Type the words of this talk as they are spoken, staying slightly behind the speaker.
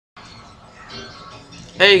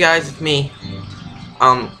Hey guys, it's me.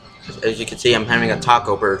 Um, as you can see, I'm having a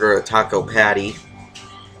taco burger, a taco patty.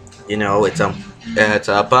 You know, it's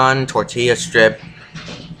a bun, tortilla strip,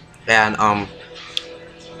 and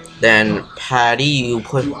then patty. You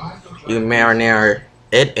marinate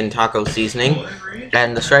it in taco seasoning,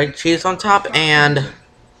 and the shredded cheese on top, and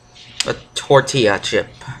a tortilla chip.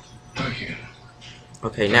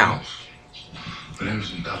 Okay, now.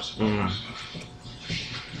 Mm.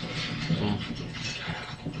 Mm.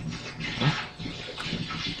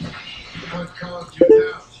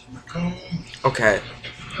 Okay.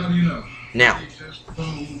 Now,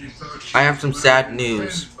 I have some sad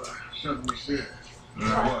news.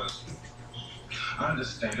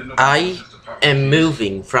 I am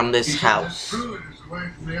moving from this house.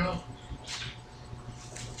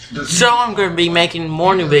 So I'm going to be making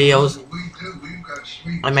more new videos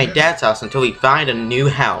at my dad's house until we find a new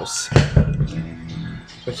house.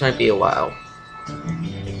 Which might be a while.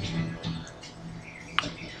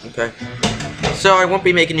 Okay. So I won't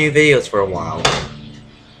be making new videos for a while.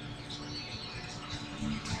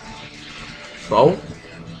 So?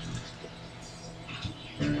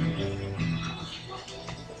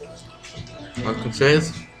 What can say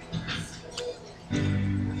is,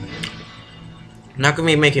 I'm not gonna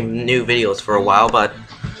be making new videos for a while, but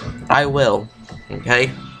I will.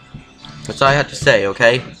 Okay? That's all I have to say,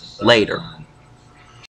 okay? Later.